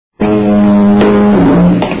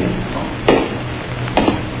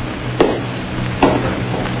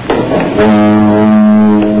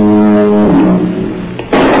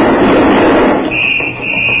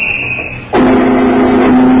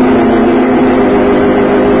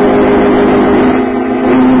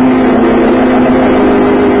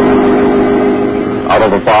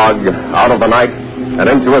fog, out of the night, and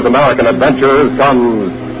into his American adventures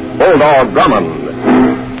comes Bulldog Drummond.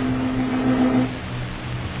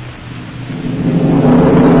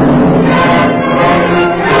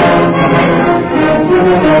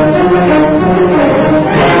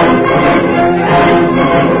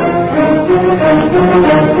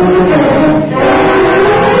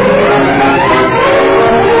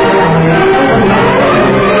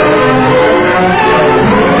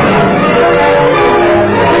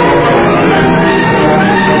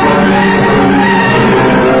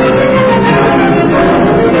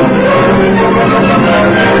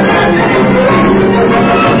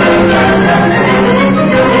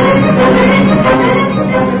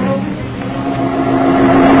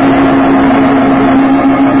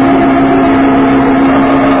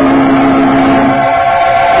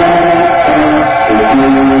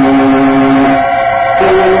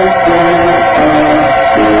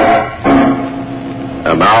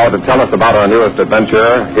 To tell us about our newest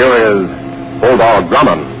adventure, here is Bulldog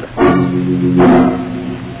Drummond.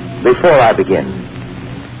 Before I begin,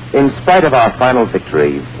 in spite of our final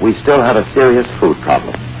victory, we still have a serious food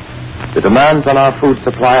problem. The demands on our food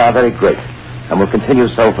supply are very great and will continue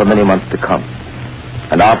so for many months to come.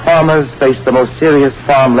 And our farmers face the most serious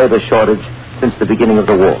farm labor shortage since the beginning of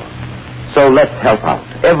the war. So let's help out.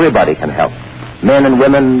 Everybody can help. Men and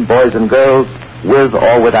women, boys and girls, with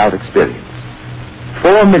or without experience.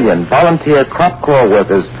 4 million volunteer crop corps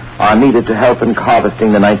workers are needed to help in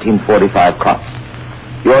harvesting the 1945 crops.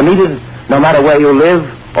 You're needed no matter where you live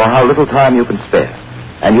or how little time you can spare,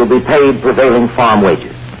 and you'll be paid prevailing farm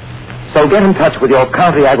wages. So get in touch with your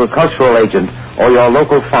county agricultural agent or your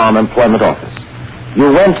local farm employment office.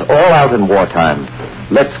 You went all out in wartime.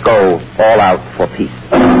 Let's go all out for peace.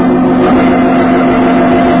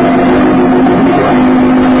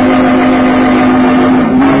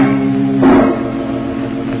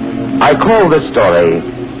 I call this story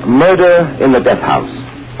Murder in the Death House.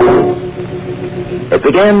 It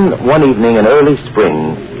began one evening in early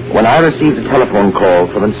spring when I received a telephone call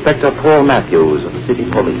from Inspector Paul Matthews of the City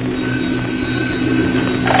Police.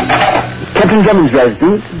 Captain Drummond's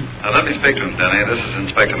residence? Let me speak to him, Denny. This is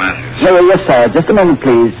Inspector Matthews. Yes, sir. Just a moment,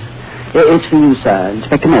 please. It's for you, sir.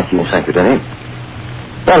 Inspector Matthews. Thank you, Denny.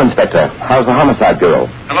 Well, Inspector, how's the Homicide Bureau?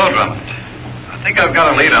 Hello, Drummond. I think I've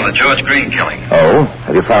got a lead on the George Green killing. Oh?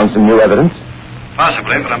 Have you found some new evidence?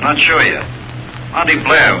 Possibly, but I'm not sure yet. Monty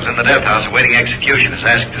Blair, who's in the death house awaiting execution, has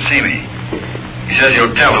asked to see me. He says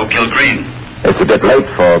he'll tell who killed Green. It's a bit late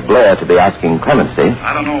for Blair to be asking clemency.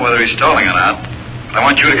 I don't know whether he's stalling or not, but I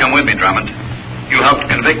want you to come with me, Drummond. You'll help to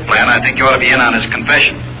convict Blair, and I think you ought to be in on his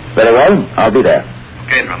confession. Very well. I'll be there.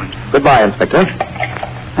 Okay, Drummond. Goodbye, Inspector.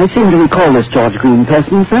 I seem to recall this George Green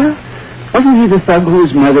person, sir. Wasn't he the thug who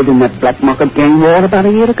was murdered in that black market gang war about a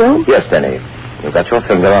year ago? Yes, Denny. You've got your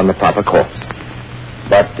finger on the proper corpse.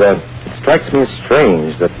 But it strikes me as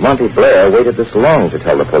strange that Monty Blair waited this long to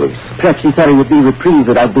tell the police. Perhaps he thought he would be reprieved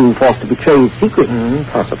without being forced to betray his secret.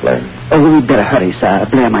 Possibly. Oh, we'd better hurry, sir.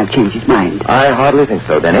 Blair might change his mind. I hardly think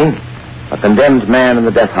so, Denny. A condemned man in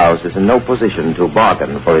the death house is in no position to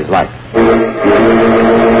bargain for his life.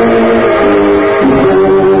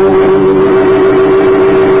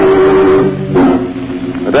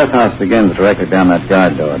 The death house begins directly down that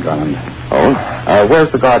guard door, Drummond. Oh? Where's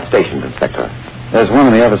the guard stationed, Inspector? There's one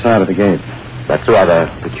on the other side of the gate. That's a rather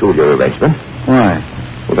peculiar arrangement. Why?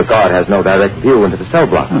 Well, the guard has no direct view into the cell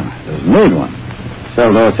block. Doesn't need one. The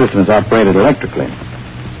cell door system is operated electrically.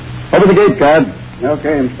 Open the gate, guard.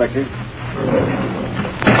 Okay, Inspector.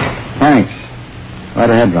 Thanks. Right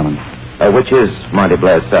ahead, Drummond. Which is Monty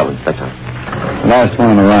Blair's cell, Inspector? The last one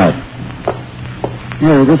on the right.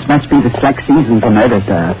 Oh, this must be the slack season for murder,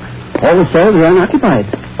 sir. All the cells are unoccupied.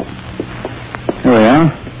 Here we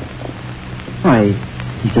are. Why,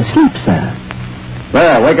 he's asleep, sir.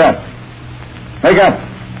 Blair, wake up. Wake up.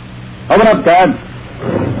 Open up, guard.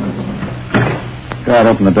 Guard,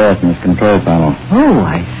 open the door from his control panel. Oh,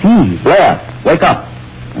 I see. Blair, wake up.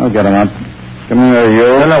 I'll get him up. Come here,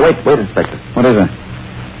 you. No, wait, Inspector. What is it?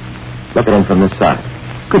 Look at him from this side.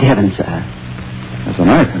 Good heavens, sir. There's a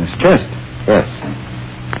knife in his chest. Yes.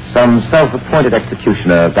 Some self-appointed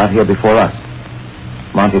executioner got here before us.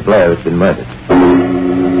 Monty Blair has been murdered.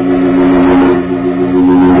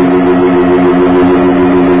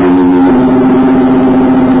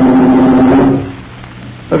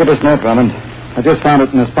 Look at this note, Drummond. I just found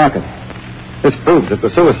it in his pocket. This proves it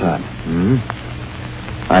was suicide.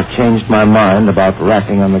 I've changed my mind about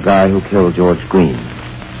ratting on the guy who killed George Green.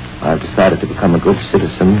 I've decided to become a good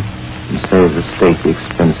citizen and save the state the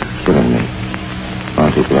expense of killing me.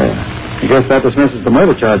 Monty Blair. I guess that dismisses the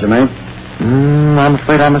murder charge you made. I'm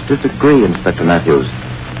afraid I must disagree, Inspector Matthews.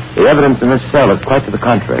 The evidence in this cell is quite to the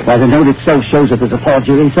contrary. Why, the note itself shows it as a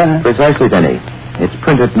forgery, sir. Precisely, Denny. It's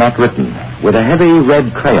printed, not written, with a heavy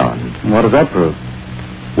red crayon. What does that prove?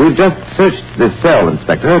 We've just searched this cell,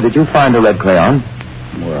 Inspector. Did you find a red crayon?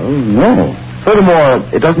 Well, no. Furthermore,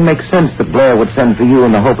 it doesn't make sense that Blair would send for you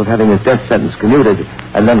in the hope of having his death sentence commuted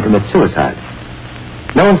and then commit suicide.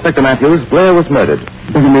 No, Inspector Matthews, Blair was murdered.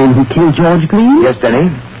 The man who killed George Green? Yes, Denny.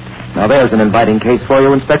 Now, there's an inviting case for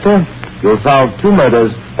you, Inspector. You'll solve 2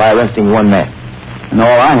 murders by arresting 1 man. And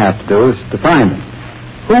all I have to do is to find him.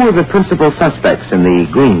 Who were the principal suspects in the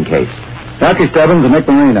Green case? Rocky Stebbins and Nick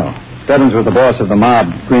Marino. Stebbins was the boss of the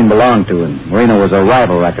mob Green belonged to, and Marino was a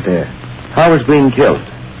rival racketeer. How was Green killed?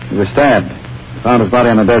 He was stabbed. Found his body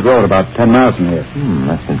on a dead road about 10 miles from here.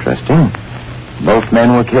 That's interesting. Both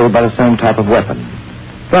men were killed by the same type of weapon.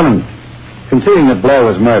 Drummond, conceding that Blair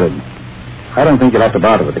was murdered, I don't think you'll have to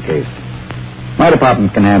bother with the case. My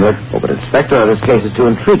department can handle it. Oh, but, Inspector, this case is too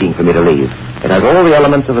intriguing for me to leave. It has all the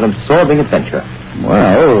elements of an absorbing adventure.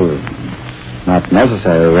 Well, not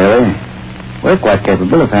necessary, really. We're quite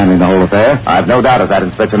capable of handling the whole affair. I've no doubt of that,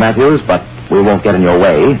 Inspector Matthews, but we won't get in your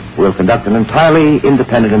way. We'll conduct an entirely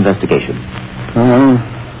independent investigation. All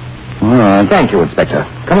right. Thank you, Inspector.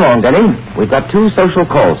 Come along, Denny. We've got 2 social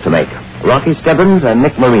calls to make. Rocky Stebbins and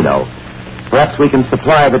Nick Marino. Perhaps we can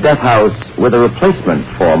supply the death house with a replacement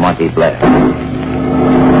for Monty Blair.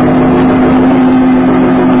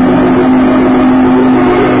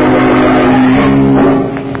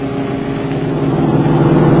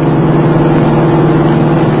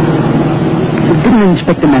 Didn't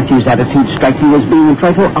Inspector Matthews' attitude strike you as being a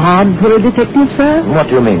trifle odd for a detective, sir? What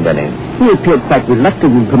do you mean, Denny? He appeared quite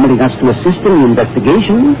reluctant in permitting us to assist in the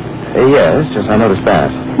investigation. Yes, I noticed that.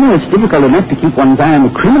 Well, it's difficult enough to keep one's eye on the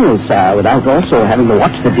criminals, sir, without also having to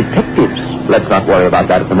watch the detectives. Let's not worry about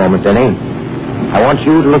that at the moment, Denny. I want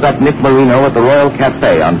you to look up Nick Marino at the Royal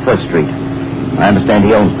Cafe on 1st Street. I understand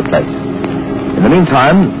he owns the place. In the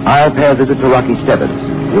meantime, I'll pay a visit to Rocky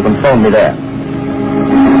Stebbins. You can phone me there.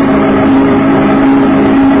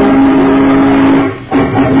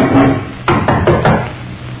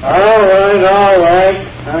 All right.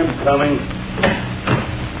 I'm coming.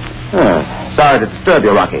 Sorry to disturb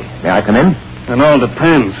you, Rocky. May I come in? It all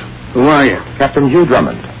depends. Who are you? Captain Hugh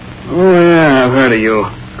Drummond. Oh, yeah, I've heard of you.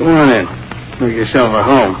 Go on in. Make yourself at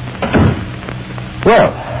home.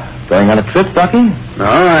 Well, going on a trip, Rocky? No,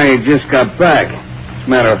 I just got back. As a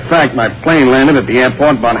matter of fact, my plane landed at the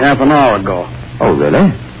airport about half an hour ago. Oh,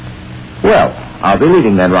 really? Well, I'll be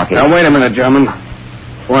leaving then, Rocky. Now, wait a minute, Drummond.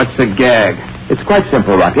 What's the gag? It's quite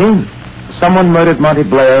simple, Rocky. Someone murdered Monty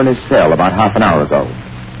Blair in his cell about half an hour ago.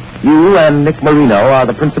 You and Nick Marino are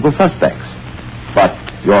the principal suspects. But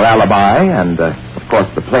your alibi and, of course,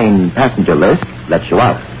 the plane passenger list lets you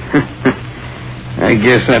out. I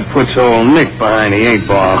guess that puts old Nick behind the 8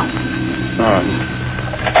 ball.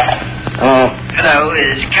 Hello,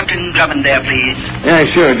 is Captain Drummond there, please? Yeah,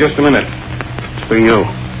 sure, just a minute. It's for you.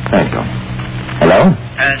 Thank you. Hello?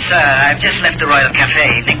 Sir, I've just left the Royal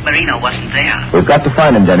Cafe. Nick Marino wasn't there. We've got to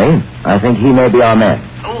find him, Denny. I think he may be our man.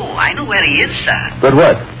 Oh, I know where he is, sir. Good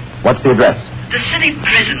work. What's the address? The city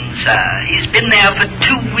prison, sir. He's been there for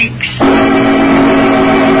 2 weeks.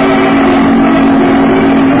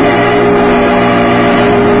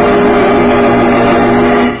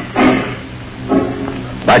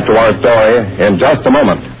 Back to our story in just a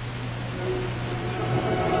moment.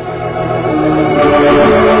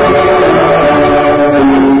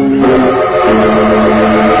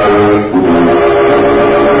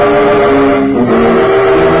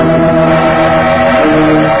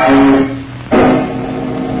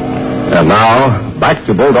 And now, back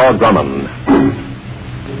to Bulldog Drummond.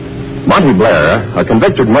 Monty Blair, a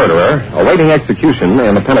convicted murderer awaiting execution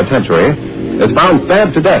in the penitentiary, is found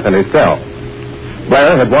stabbed to death in his cell.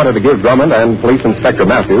 Blair had wanted to give Drummond and Police Inspector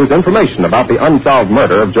Matthews information about the unsolved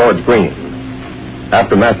murder of George Green.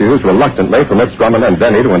 After Matthews reluctantly permits Drummond and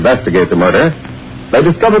Denny to investigate the murder, they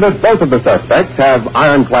discover that both of the suspects have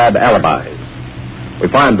ironclad alibis. We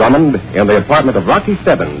find Drummond in the apartment of Rocky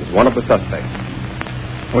Stebbins, one of the suspects.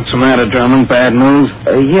 What's the matter, Drummond? Bad news?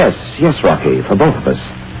 Yes, Rocky, for both of us.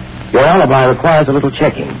 Your alibi requires a little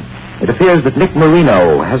checking. It appears that Nick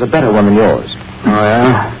Marino has a better one than yours. Oh,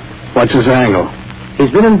 yeah? What's his angle? He's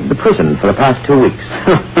been in the prison for the past 2 weeks.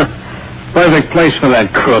 Perfect place for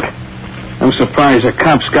that crook. I'm surprised the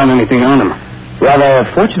cops got anything on him. Rather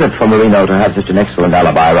fortunate for Marino to have such an excellent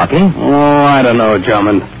alibi, Rocky. Oh, I don't know,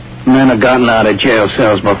 Drummond. Men have gotten out of jail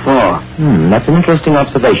cells before. That's an interesting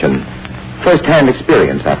observation. First-hand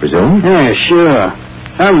experience, I presume. Yeah, sure.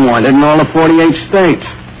 I'm wanted in all the 48 states.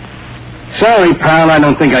 Sorry, pal, I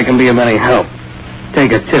don't think I can be of any help.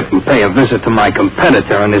 take a tip and pay a visit to my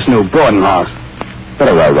competitor in this new boarding house.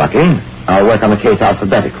 Very well, Rocky. I'll work on the case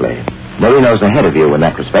alphabetically. Marino's ahead of you in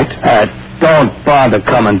that respect. Don't bother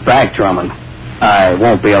coming back, Drummond. I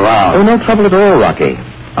won't be around. Oh, no trouble at all, Rocky.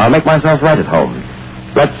 I'll make myself right at home.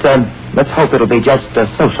 Let's hope it'll be just a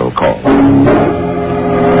social call.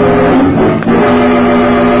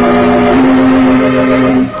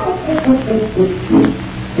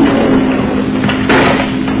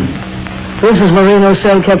 This is Marino's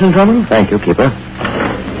cell, Captain Drummond. Thank you, Keeper.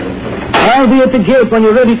 I'll be at the gate when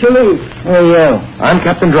you're ready to leave. Who are you? I'm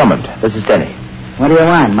Captain Drummond. This is Denny. What do you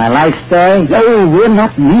want? My life story? No, we're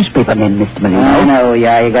not newspaper men, Mr. Marino. I know,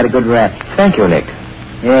 yeah. You got a good rep. Thank you, Nick.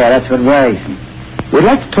 Yeah, that's what worries me. We'd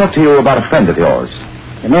like to talk to you about a friend of yours.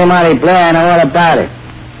 The name Artie Blair, I know all about it.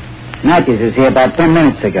 Matthews was here about 10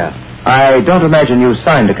 minutes ago. I don't imagine you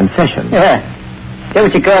signed a confession. Yeah. Is that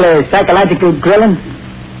what you call a psychological grilling?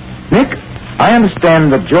 Nick, I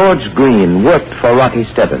understand that George Green worked for Rocky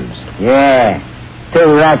Stebbins. Yeah.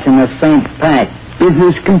 2 rats in the same pack.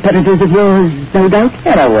 Business competitors of yours, no doubt?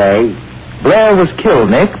 In a way. Blair was killed,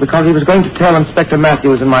 Nick, because he was going to tell Inspector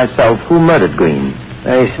Matthews and myself who murdered Green.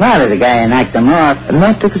 Very smart of the guy and knocked him off.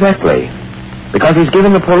 Not exactly. Because he's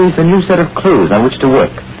given the police a new set of clues on which to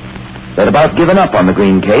work. They'd about given up on the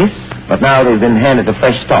Green case, but now they've been handed a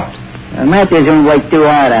fresh start. Matthews won't work too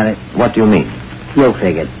hard on it. What do you mean? You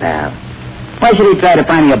figured, pal. Why should he try to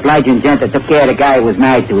find the obliging gent that took care of the guy who was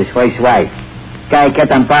married to his first wife? Guy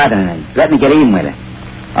kept on bothering him, let me get even with her.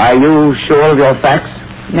 Are you sure of your facts?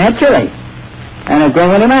 Naturally. And I'm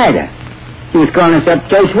going with him either. He was calling us up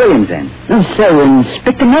Joyce Williams then. Oh, so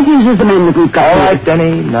Inspector Matthews is the man that we've got. All right,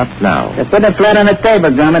 Denny, not now. So put the flat on the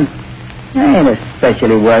table, Drummond. I ain't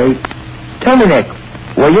especially worried. Tell me, Nick,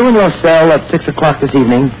 were you in your cell at 6 o'clock this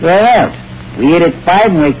evening? Where else? We eat at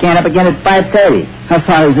 5 and we can't up again at 5:30. How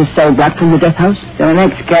far is this cell block from the death house? To the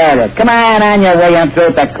next corridor. Come on your way on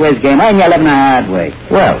through that quiz game. On your living the hard way.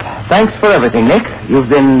 Well, thanks for everything, Nick. You've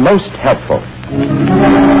been most helpful.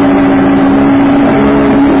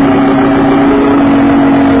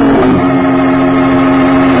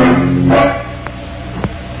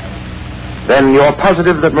 Then you're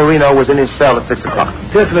positive that Marino was in his cell at 6 o'clock?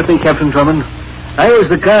 Definitely, Captain Drummond. I was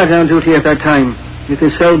the guard on duty at that time. If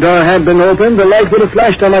the cell door had been opened, the light would have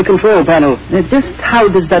flashed on my control panel. Just how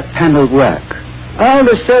does that panel work? All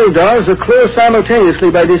the cell doors are closed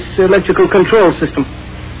simultaneously by this electrical control system.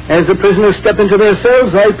 As the prisoners step into their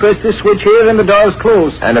cells, I press this switch here and the doors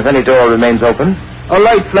close. And if any door remains open? A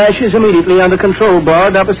light flashes immediately on the control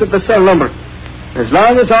board opposite the cell number. As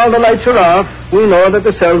long as all the lights are off, we know that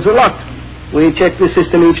the cells are locked. We check the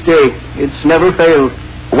system each day. It's never failed.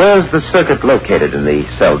 Where's the circuit located in the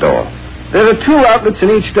cell door? There are 2 outlets in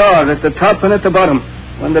each door, at the top and at the bottom.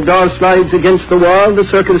 When the door slides against the wall, the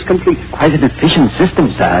circuit is complete. Quite an efficient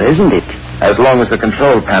system, sir, isn't it? As long as the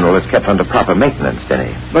control panel is kept under proper maintenance,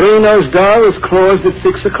 Denny. Marino's door was closed at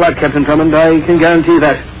 6 o'clock, Captain Drummond. I can guarantee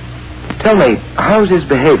that. Tell me, how's his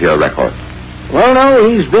behavior record? Well, no,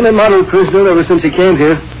 he's been a model prisoner ever since he came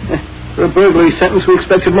here. For a burglary sentence, we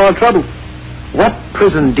expected more trouble. What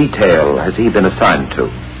prison detail has he been assigned to?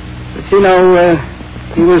 But,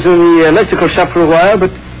 he was in the electrical shop for a while,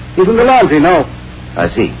 but he's in the laundry now. I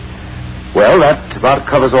see. Well, that about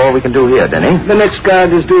covers all we can do here, Denny. The next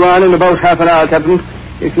guard is due on in about half an hour, Captain.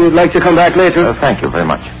 If you'd like to come back later. Thank you very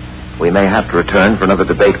much. We may have to return for another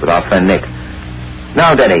debate with our friend Nick.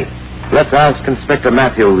 Now, Denny, let's ask Inspector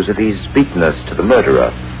Matthews if he's beaten us to the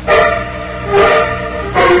murderer.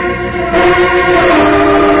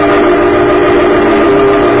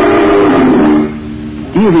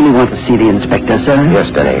 Do you really want to see the inspector, sir? Yes,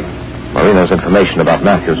 Denny. Marino's information about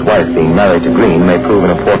Matthew's wife being married to Green may prove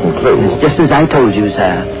an important clue. It's just as I told you,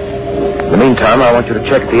 sir. In the meantime, I want you to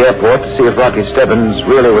check the airport to see if Rocky Stebbins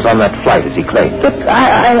really was on that flight as he claimed. But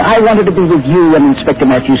I wanted to be with you when Inspector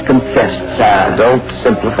Matthews confessed, sir. Don't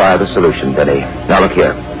simplify the solution, Denny. Now, look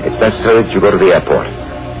here. It's necessary that you go to the airport.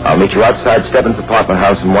 I'll meet you outside Stebbins' apartment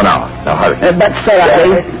house in 1 hour. Now, hurry. But,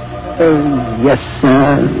 sir, yes,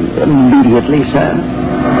 sir. Immediately, sir.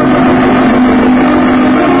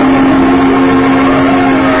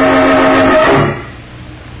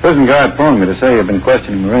 Prison guard phoned me to say you've been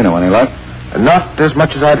questioning Marino. Any luck? Not as much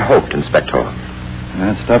as I'd hoped, Inspector.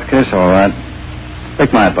 That's a tough case, all right.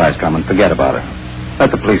 Take my advice, Drummond. Forget about it. Let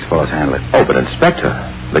the police force handle it. Oh, but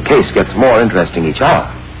Inspector, the case gets more interesting each hour.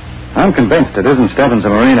 I'm convinced it isn't Stebbins or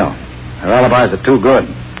Marino. Their alibis are too good.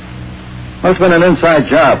 Must have been an inside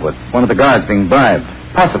job with one of the guards being bribed.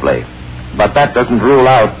 Possibly. But that doesn't rule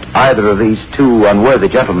out either of these 2 unworthy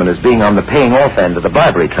gentlemen as being on the paying off end of the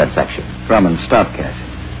bribery transaction. Drummond, stop, Cassie.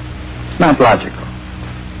 It's not logical.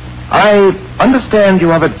 I understand you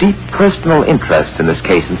have a deep personal interest in this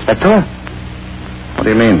case, Inspector. What do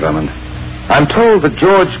you mean, Drummond? I'm told that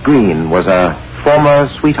George Green was a former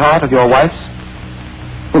sweetheart of your wife's.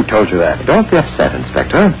 Who told you that? Don't be upset,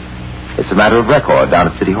 Inspector. It's a matter of record down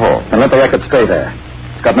at City Hall. Then let the record stay there.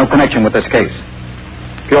 It's got no connection with this case.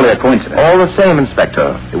 Purely a coincidence. All the same,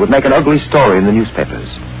 Inspector, it would make an ugly story in the newspapers.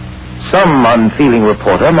 Some unfeeling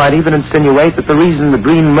reporter might even insinuate that the reason the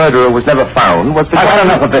Green murderer was never found was because... I've had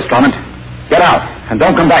enough of this, Drummond. Get out, and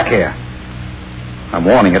don't come back here. I'm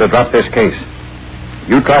warning you to drop this case.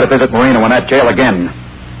 You try to visit Marino in that jail again,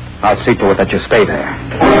 I'll see to it that you stay there.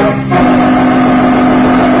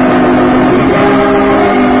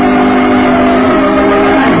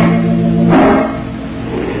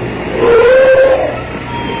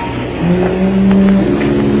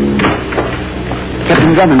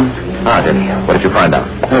 Captain Drummond. Ah, Denny, what did you find out?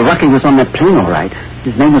 Rocky was on that plane, all right.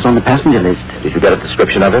 His name was on the passenger list. Did you get a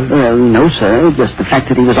description of him? Well, no, sir. Just the fact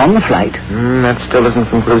that he was on the flight. That still isn't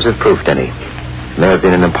conclusive proof, Denny. May have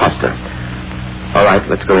been an imposter. All right,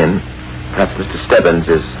 let's go in. Perhaps Mr. Stebbins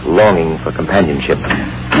is longing for companionship.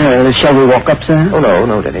 Shall we walk up, sir? Oh,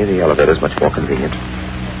 no, Denny. The elevator's much more convenient.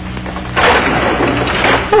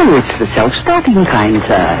 Oh, it's the self-starting kind,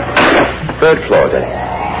 sir. Third floor, Denny.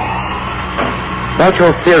 About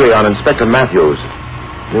your theory on Inspector Matthews,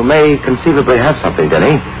 you may conceivably have something,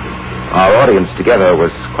 Denny. Our audience together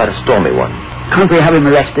was quite a stormy one. Can't we have him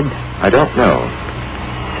arrested? I don't know.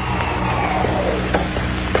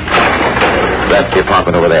 That's the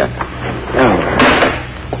apartment over there. Oh.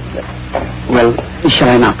 Well, shall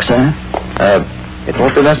I knock, sir? It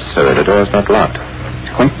won't be necessary. The door's not locked.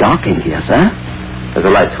 It's quite dark in here, sir. There's a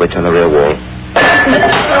light switch on the rear wall.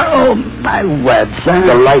 Oh, my word, sir.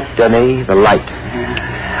 The light, Denny, the light.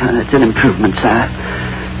 It's an improvement, sir.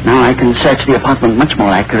 Now I can search the apartment much more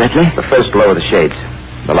accurately. The first lower the shades.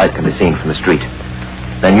 The light can be seen from the street.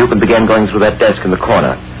 Then you can begin going through that desk in the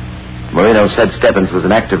corner. Marino said Stebbins was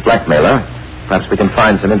an active blackmailer. Perhaps we can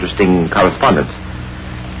find some interesting correspondence.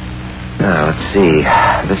 Now, let's see.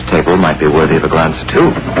 This table might be worthy of a glance or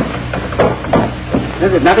two.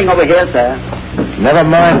 There's nothing over here, sir. Never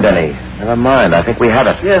mind, Denny. Never mind. I think we have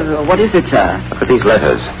it. Yes, what is it, sir? Look at these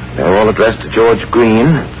letters. They're all addressed to George Green,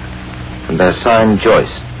 and they're signed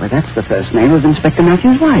Joyce. Well, that's the first name of Inspector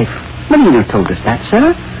Matthews' wife. Marino told us that,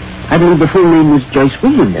 sir. I believe the full name was Joyce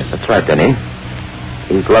Williams. Yes, that's right, Denny.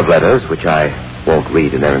 These love letters, which I won't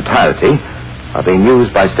read in their entirety, are being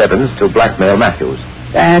used by Stebbins to blackmail Matthews.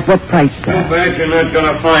 At what price, sir? I bet you're not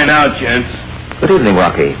going to find out, gents. Good evening,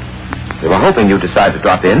 Rocky. We were hoping you'd decide to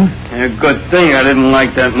drop in. Yeah, good thing I didn't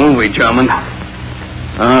like that movie, Drummond.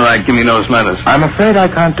 All right, give me those letters. I'm afraid I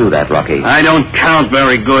can't do that, Rocky. I don't count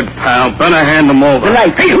very good, pal. Better hand them over. The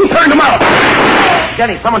light. Hey, who turned them out?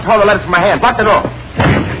 Jenny, someone tore the letters from my hand. Lock the door.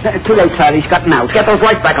 Too late, sir. He's gotten out. Get those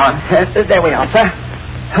lights back on. There we are, sir.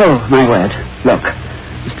 Oh, my word. Look,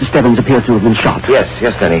 Mr. Stebbins appears to have been shot. Yes,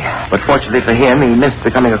 Denny. But fortunately for him, he missed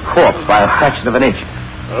becoming a corpse by a fraction of an inch.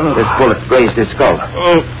 This bullet grazed his skull.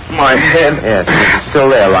 Oh, my head. Yes, it's still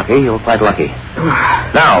there, Rocky. You're quite lucky.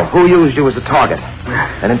 Now, who used you as a target?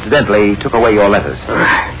 And incidentally, took away your letters?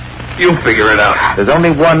 You figure it out. There's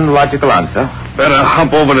only one logical answer. Better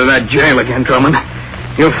hump over to that jail again, Drummond.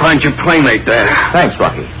 You'll find your playmate there. Thanks,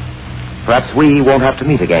 Rocky. Perhaps we won't have to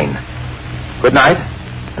meet again. Good night,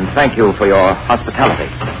 and thank you for your hospitality.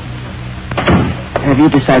 Have you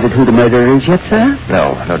decided who the murderer is yet, sir?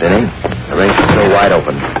 No, Denny. The race is still wide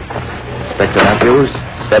open. Inspector Matthews,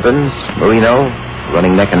 Stebbins, Marino,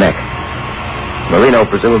 running neck and neck. Marino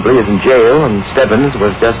presumably is in jail, and Stebbins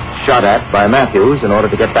was just shot at by Matthews in order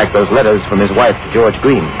to get back those letters from his wife to George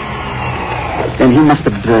Green. Then he must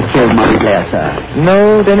have killed Molly Blair, sir.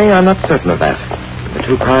 No, Denny, I'm not certain of that. The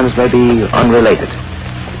two crimes may be unrelated.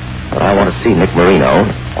 But I want to see Nick Marino.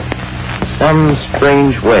 Some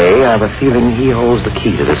strange way, I have a feeling he holds the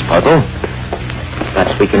key to this puzzle.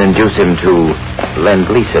 Perhaps we can induce him to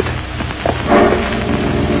lend-lease it.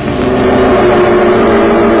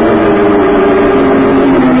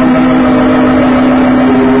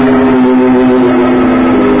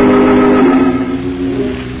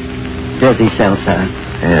 Dirty cell, sir.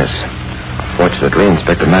 Yes. Fortunately,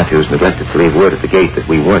 Inspector Matthews neglected to leave word at the gate that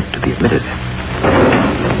we weren't to be admitted.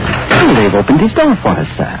 Oh, they've opened his door for us,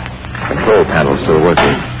 sir. Control panel's still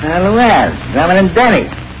working. Well, Drummond and Denny.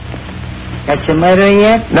 Got your murderer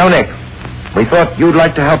yet? No, Nick. We thought you'd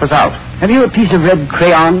like to help us out. Have you a piece of red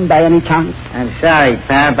crayon by any chance? I'm sorry,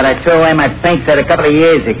 pal, but I threw away my paint set a couple of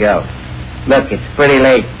years ago. Look, it's pretty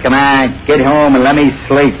late. Come on, get home and let me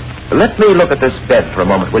sleep. Let me look at this bed for a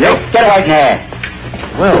moment, will you? Get right there.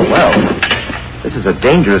 Well. This is a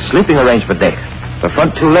dangerous sleeping arrangement, Nick. The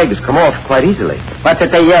front two legs come off quite easily. What's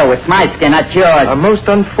it to you? It's my skin, not yours. A most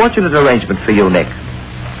unfortunate arrangement for you, Nick.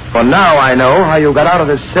 For now I know how you got out of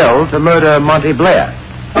this cell to murder Monty Blair.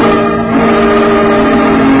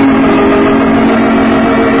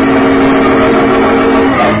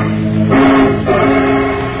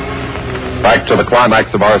 Back to the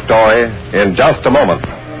climax of our story in just a moment.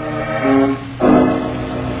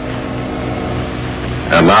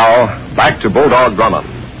 And now, back to Bulldog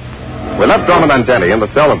Drummond. We left Drummond and Denny in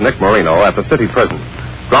the cell of Nick Marino at the city prison.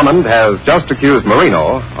 Drummond has just accused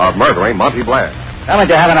Marino of murdering Monty Blair. Drummond,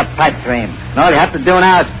 you're having a pipe dream. And all you have to do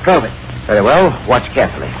now is prove it. Very well. Watch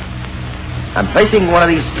carefully. I'm placing one of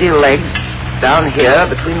these steel legs down here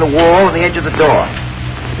between the wall and the edge of the door.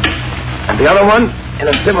 And the other one in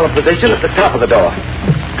a similar position at the top of the door.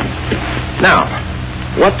 Now,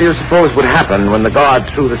 what do you suppose would happen when the guard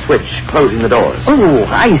threw the switch, closing the doors? Oh,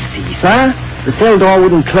 I see, sir. The cell door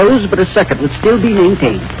wouldn't close, but a circuit would still be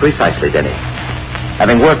maintained. Precisely, Denny.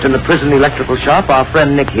 Having worked in the prison electrical shop, our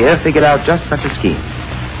friend Nick here figured out just such a scheme.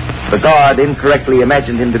 The guard incorrectly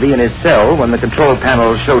imagined him to be in his cell when the control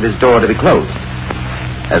panel showed his door to be closed.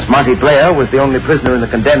 As Monty Blair was the only prisoner in the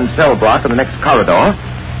condemned cell block in the next corridor,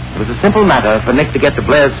 it was a simple matter for Nick to get to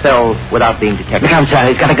Blair's cell without being detected. Look out,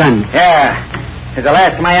 sir. He's got a gun. Yeah. It's the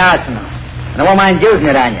last of my arsenal. And I won't mind using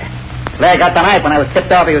it on you. Blair got the knife when I was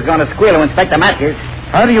tipped off he was going to squeal to Inspector Matthews.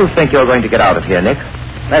 How do you think you're going to get out of here, Nick?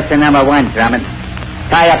 Lesson number 1, Drummond.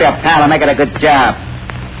 Tie up your pal and make it a good job.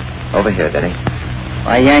 Over here, Denny.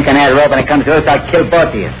 Why, yanking that rope when it comes loose, I'll kill both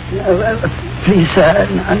of you. Please, sir,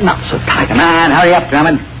 not so tight. Come on, hurry up,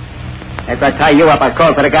 Drummond. After I tie you up, I'll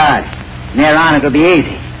call for the guard. From there on, it'll be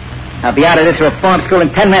easy. I'll be out of this reform school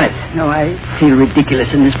in 10 minutes. No, I feel ridiculous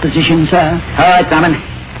in this position, sir. All right, Drummond.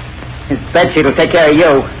 His bedsheet will take care of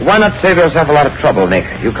you. Why not save yourself a lot of trouble, Nick?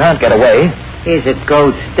 You can't get away. Here's a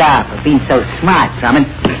gold star for being so smart, Drummond.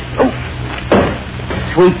 Oh.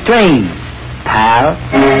 Sweet dreams, pal.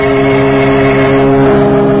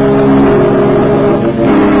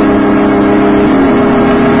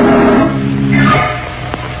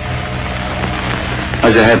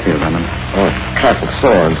 How's your head feel, Drummond? Oh, a trifle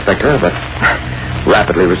sore, Inspector, but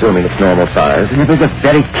rapidly resuming its normal size. It was a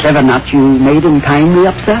very clever knot you made in tying me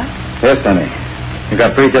up, sir. Yes, Sonny. You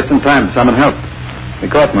got free just in time to summon help. We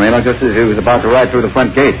caught Marino just as he was about to ride through the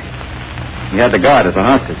front gate. He had the guard as a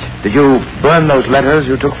hostage. Did you burn those letters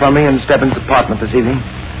you took from me in Stebbins' apartment this evening?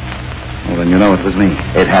 Well, then you know it was me.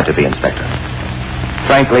 It had to be, Inspector.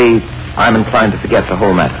 Frankly, I'm inclined to forget the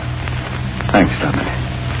whole matter. Thanks, Drummond.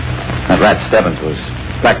 That rat Stebbins was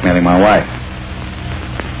blackmailing my wife.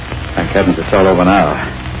 Thank heavens it's all over now.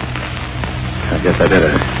 I guess I did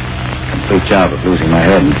a complete job of losing my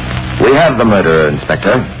head. We have the murderer,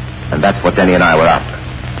 Inspector, and that's what Denny and I were after.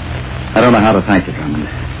 I don't know how to thank you, Drummond.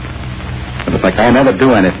 But if I can ever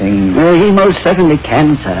do anything... Well, he most certainly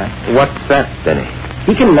can, sir. What's that, Denny?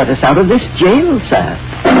 He can let us out of this jail, sir.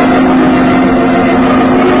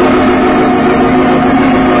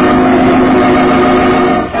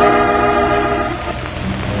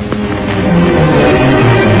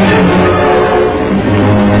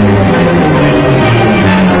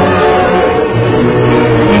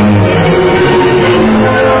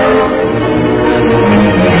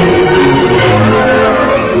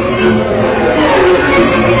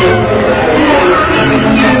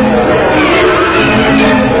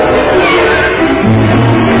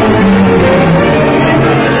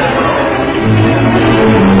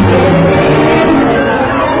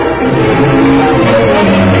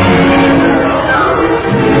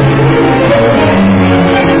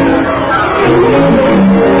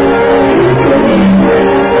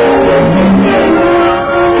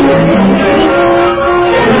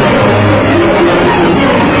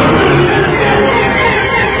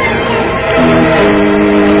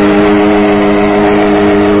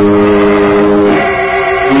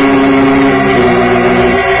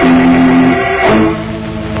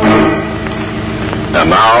 And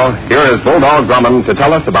now, here is Bulldog Drummond to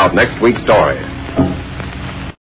tell us about next week's story.